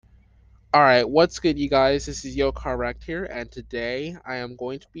All right, what's good, you guys? This is Yo Correct here, and today I am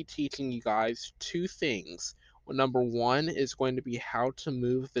going to be teaching you guys two things. Well, number one is going to be how to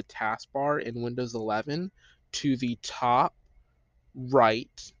move the taskbar in Windows 11 to the top,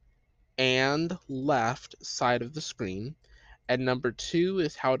 right, and left side of the screen. And number two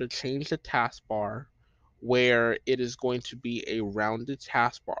is how to change the taskbar where it is going to be a rounded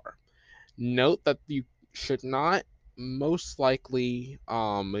taskbar. Note that you should not most likely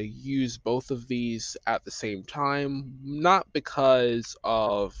use both of these at the same time, not because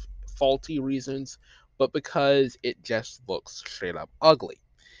of faulty reasons, but because it just looks straight up ugly.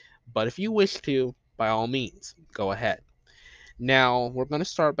 But if you wish to, by all means, go ahead. Now, we're going to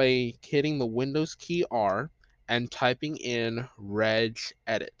start by hitting the Windows key R and typing in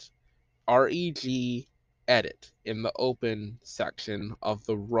regedit. reg edit in the open section of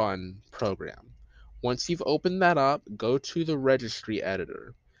the run program. Once you've opened that up, go to the registry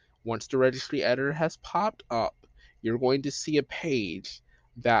editor. Once the registry editor has popped up, you're going to see a page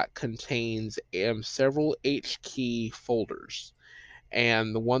that contains several H-key folders.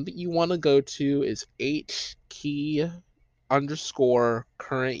 And the one that you want to go to is H-key underscore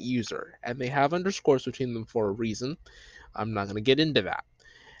current user. And they have underscores between them for a reason. I'm not going to get into that.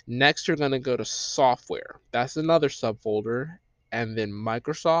 Next, you're going to go to software. That's another subfolder, and then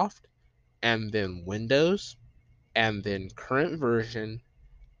Microsoft, and then Windows, and then current version,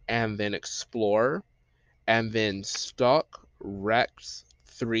 and then Explorer, and then Stock Rex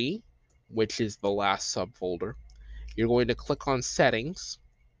 3, which is the last subfolder. You're going to click on settings,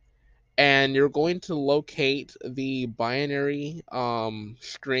 and you're going to locate the binary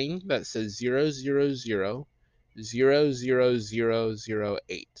string that says 000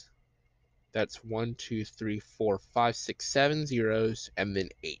 00008. That's 1, 2, 3, 4, 5, 6, 7 zeros, and then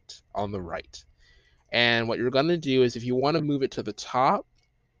 8 on the right. And what you're going to do is if you want to move it to the top,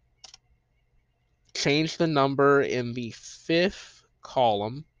 change the number in the fifth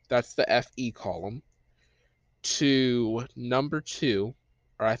column, that's the FE column, to number 2,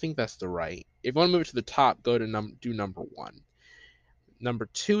 or I think that's the right. If you want to move it to the top, go to do number 1. Number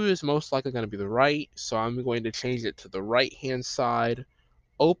 2 is most likely going to be the right, so I'm going to change it to the right-hand side.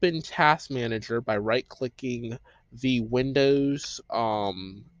 Open Task Manager by right-clicking the Windows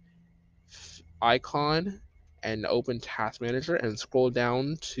icon and open Task Manager and scroll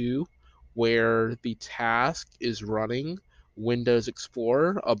down to where the task is running Windows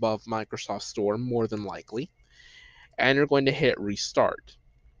Explorer above Microsoft Store, more than likely. And you're going to hit Restart.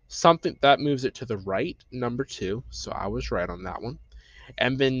 Something that moves it to the right, number 2, so I was right on that one.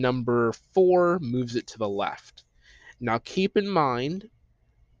 And then number 4 moves it to the left. Now keep in mind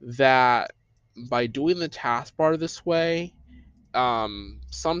that by doing the taskbar this way,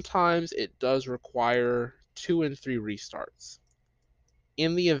 sometimes it does require 2 and 3 restarts.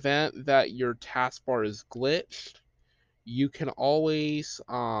 In the event that your taskbar is glitched, you can always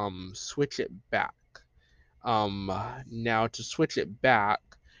switch it back. Now to switch it back,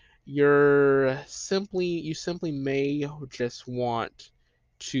 you simply may just want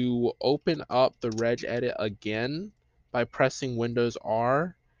to open up the regedit again by pressing Windows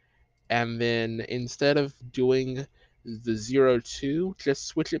R, and then instead of doing the 02, just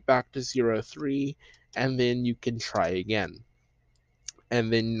switch it back to 03, and then you can try again.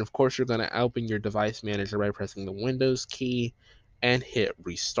 And then, of course, you're going to open your device manager by pressing the Windows key and hit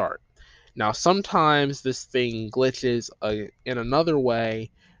restart. Now, sometimes this thing glitches in another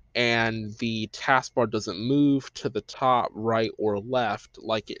way, and the taskbar doesn't move to the top, right, or left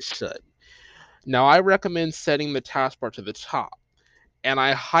like it should. Now, I recommend setting the taskbar to the top, and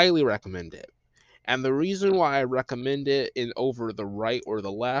I highly recommend it. And the reason why I recommend it in over the right or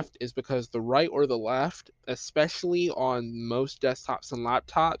the left is because the right or the left, especially on most desktops and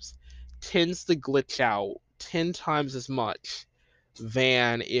laptops, tends to glitch out 10 times as much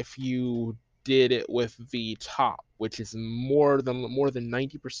than if you did it with the top, which is more than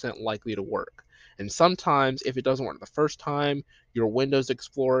 90% likely to work. And sometimes if it doesn't work the first time, your Windows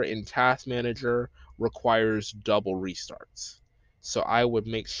Explorer in Task Manager requires double restarts. So I would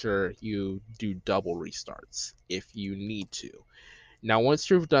make sure you do double restarts if you need to. Now once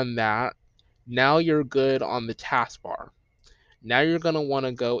you've done that, now you're good on the taskbar. Now you're going to want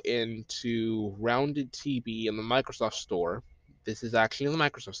to go into Rounded TB in the Microsoft Store. This is actually in the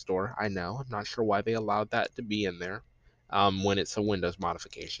Microsoft Store. I know. I'm not sure why they allowed that to be in there when it's a Windows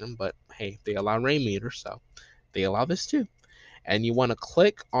modification. But hey, they allow Rainmeter, so they allow this too. And you want to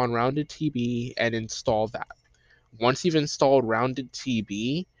click on Rounded TB and install that. Once you've installed Rounded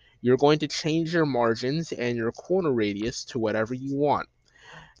TB, you're going to change your margins and your corner radius to whatever you want.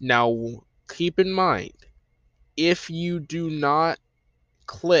 Now, keep in mind, if you do not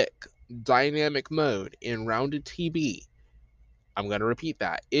click dynamic mode in rounded TB, I'm going to repeat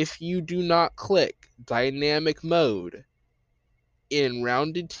that. If you do not click dynamic mode in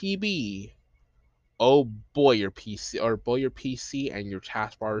rounded TB, oh boy, your PC and your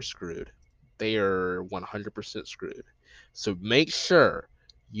taskbar are screwed. They are 100% screwed. So make sure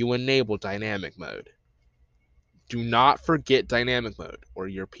you enable dynamic mode. Do not forget dynamic mode or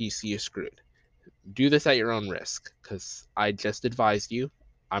your PC is screwed. Do this at your own risk because I just advised you.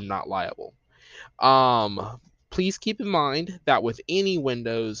 I'm not liable. Please keep in mind that with any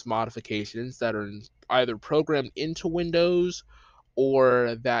Windows modifications that are either programmed into Windows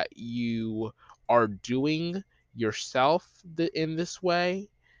or that you are doing yourself in this way,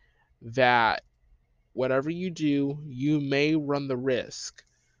 that whatever you do, you may run the risk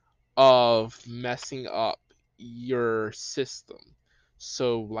of messing up your system.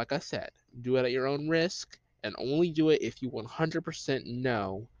 So, like I said, do it at your own risk and only do it if you 100%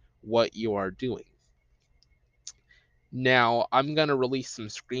 know what you are doing. Now, I'm going to release some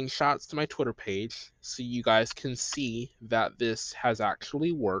screenshots to my Twitter page so you guys can see that this has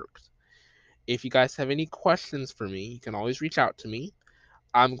actually worked. If you guys have any questions for me, you can always reach out to me.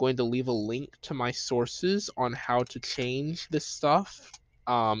 I'm going to leave a link to my sources on how to change this stuff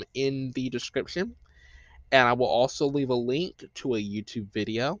in the description. And I will also leave a link to a YouTube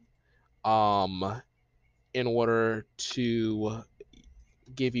video um, in order to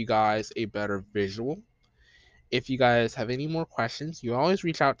give you guys a better visual. If you guys have any more questions, you always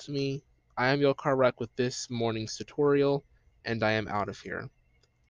reach out to me. I am Yokar Rec with this morning's tutorial, and I am out of here.